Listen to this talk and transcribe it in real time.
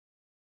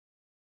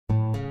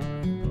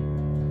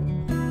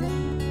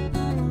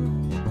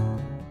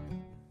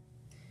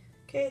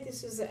Okay,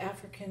 this is the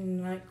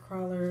African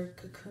Nightcrawler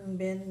Cocoon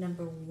Bin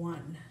number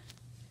 1.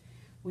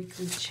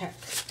 Weekly check.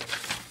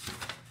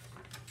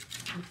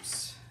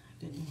 Oops,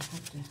 didn't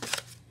have to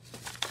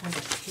have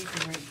the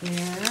paper right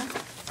there.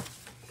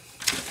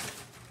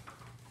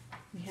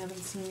 We haven't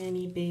seen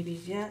any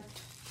babies yet.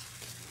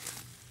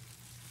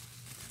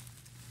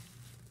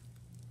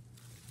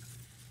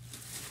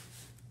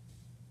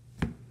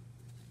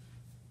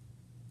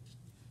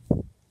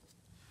 Let's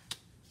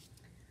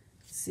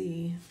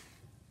see.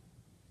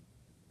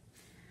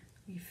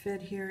 We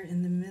fed here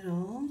in the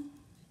middle.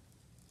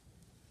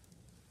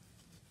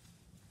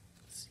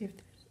 Let's see if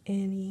there's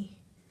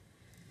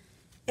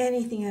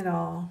anything at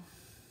all.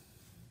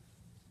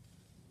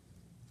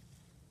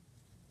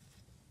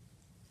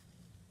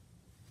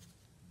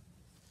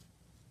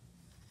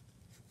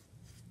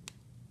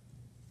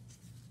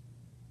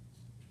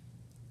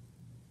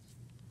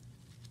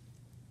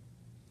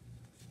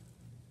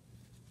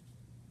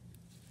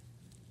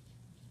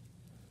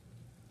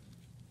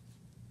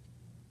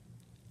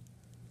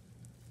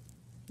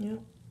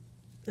 Nope,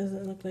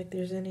 doesn't look like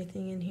there's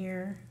anything in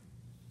here.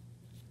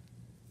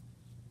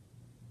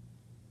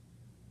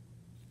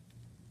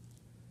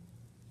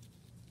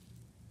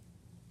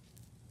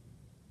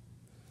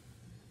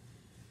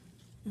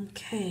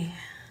 Okay.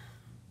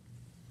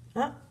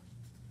 Ah,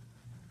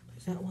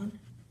 is that one?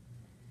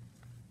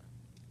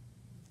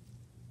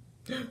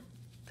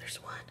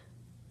 There's one.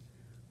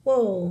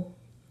 Whoa,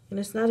 and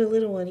it's not a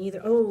little one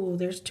either. Oh,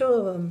 there's 2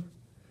 of them.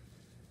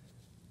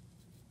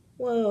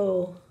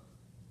 Whoa.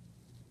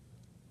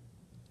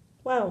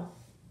 Wow,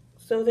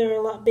 so they're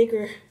a lot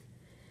bigger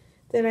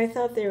than I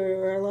thought. They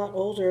were a lot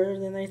older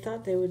than I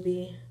thought they would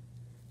be.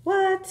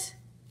 What?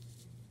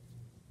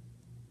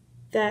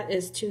 That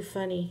is too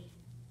funny.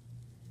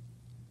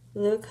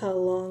 Look how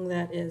long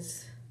that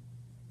is.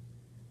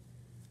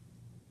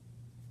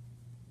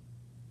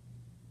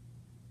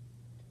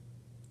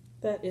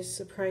 That is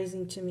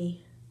surprising to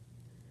me.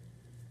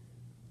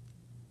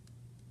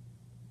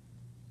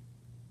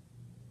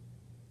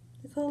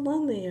 Look how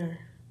long they are.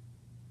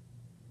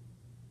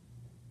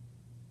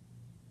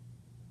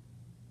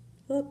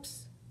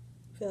 Oops,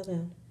 fell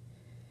down.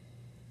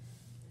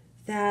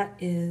 That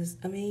is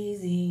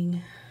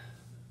amazing.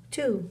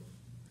 2.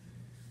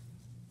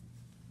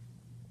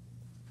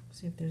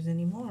 See if there's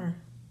any more.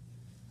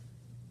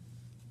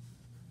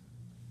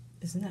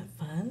 Isn't that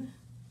fun?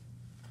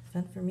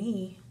 Fun for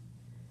me.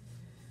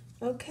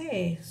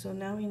 Okay, so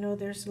now we know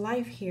there's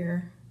life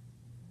here.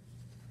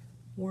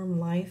 Warm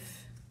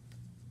life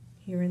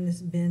here in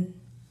this bin.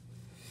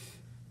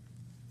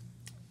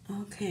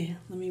 Okay,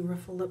 let me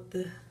ruffle up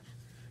the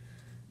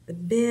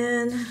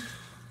bin.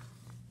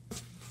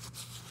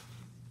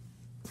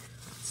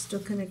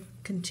 Still gonna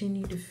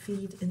continue to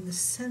feed in the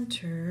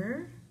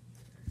center.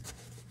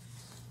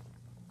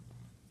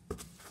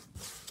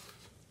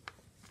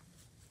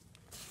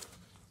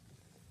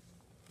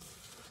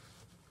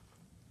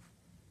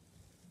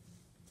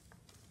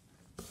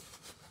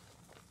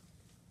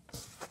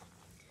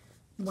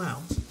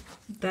 Wow,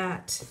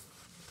 that's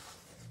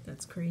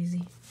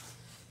crazy.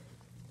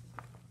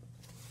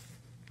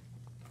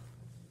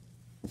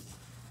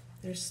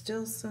 There's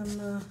still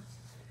some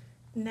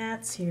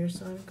gnats here,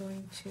 so I'm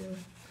going to,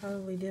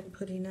 probably didn't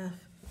put enough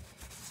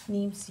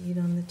neem seed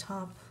on the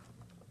top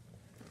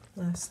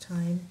last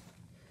time.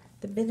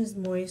 The bin is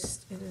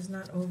moist. It is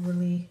not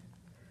overly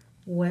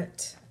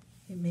wet.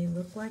 It may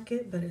look like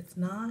it, but it's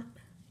not.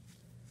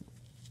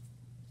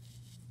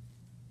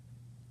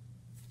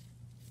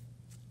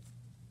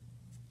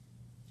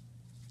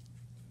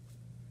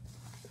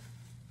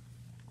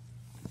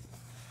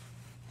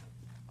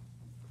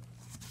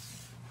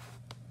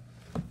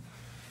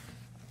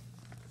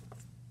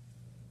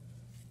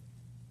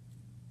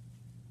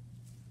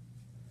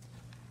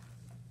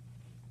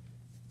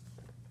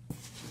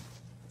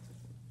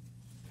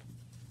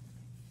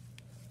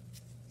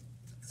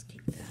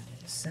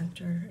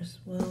 Center as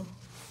well.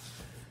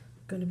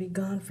 Going to be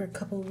gone for a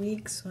couple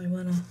weeks, so I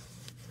want to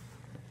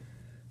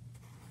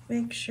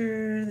make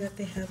sure that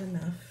they have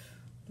enough.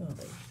 Well,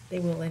 they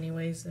will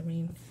anyways. I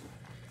mean,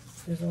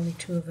 there's only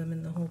 2 of them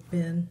in the whole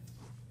bin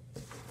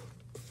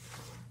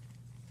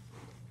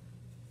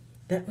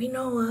that we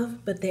know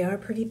of, but they are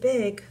pretty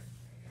big.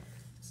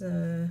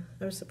 So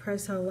I was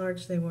surprised how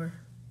large they were.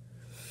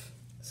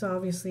 So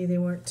obviously they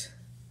weren't,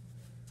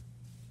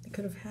 they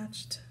could have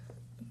hatched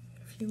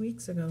a few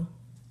weeks ago,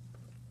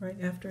 right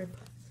after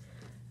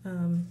I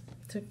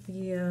took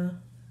the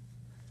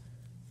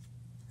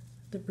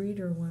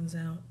breeder ones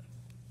out.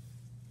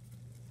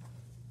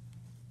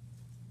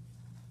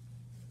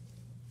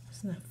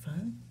 Isn't that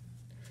fun?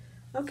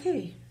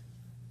 Okay.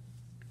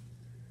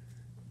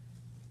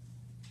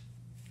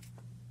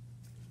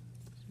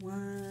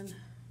 One,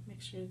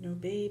 make sure no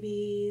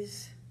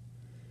babies.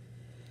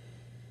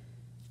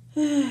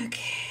 Okay.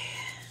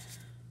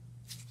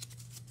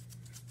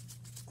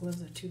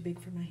 Gloves are too big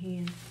for my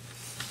hand.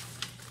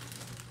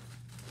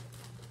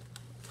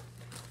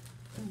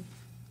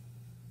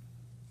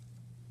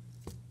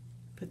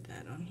 Put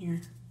that on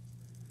here.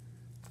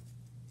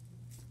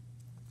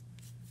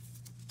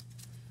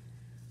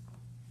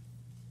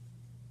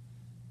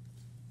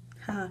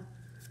 Ha!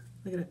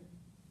 Look at it.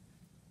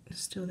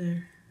 It's still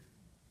there.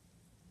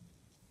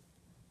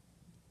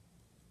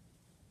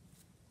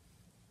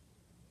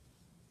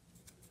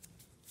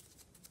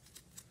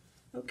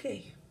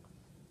 Okay.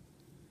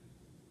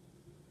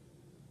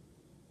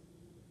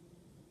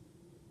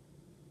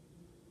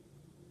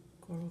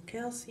 Coral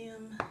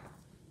calcium.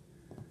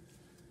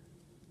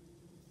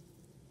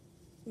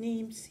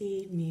 Neem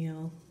seed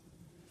meal.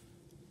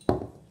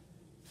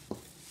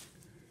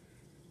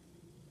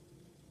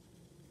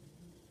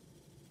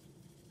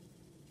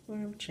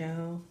 Worm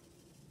chow.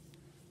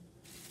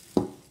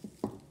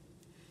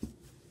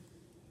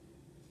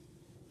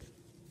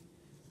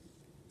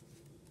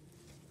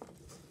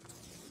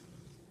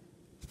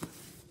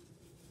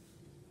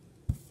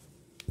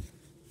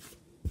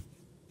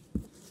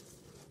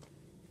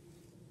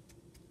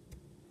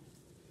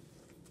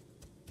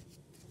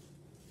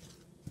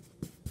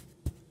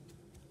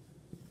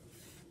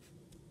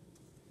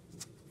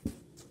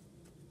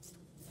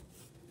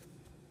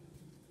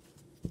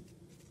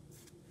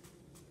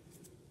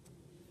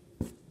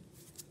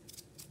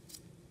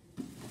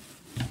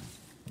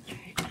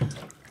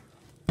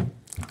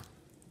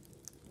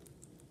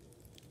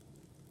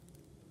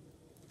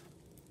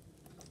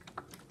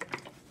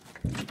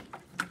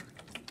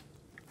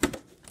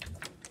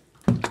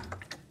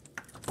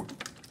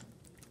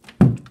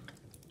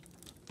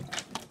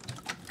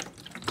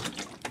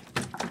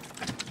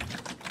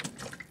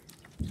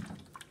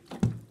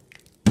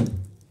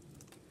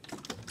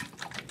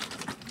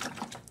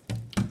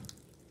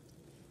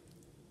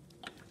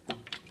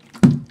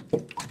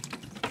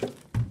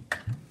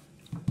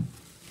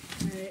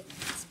 Alright,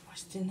 it's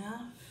moist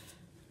enough.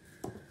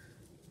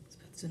 Let's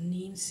put some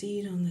neem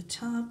seed on the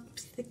top,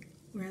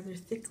 rather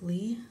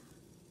thickly.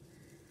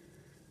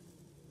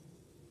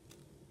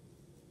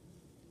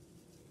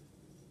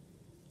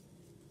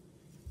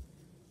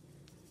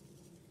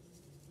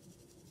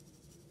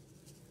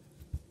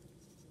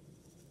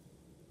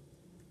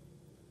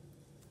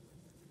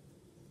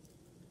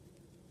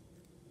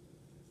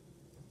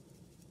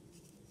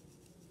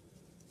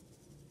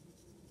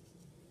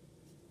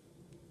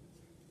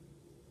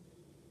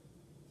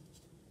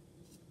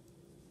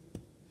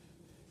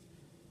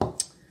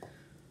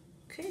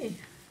 Okay,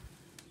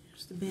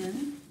 here's the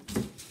bin.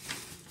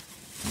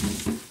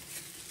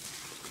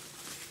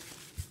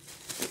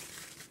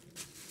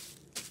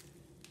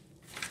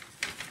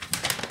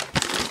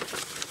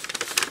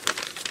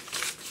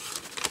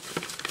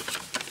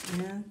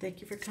 And thank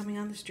you for coming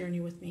on this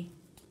journey with me.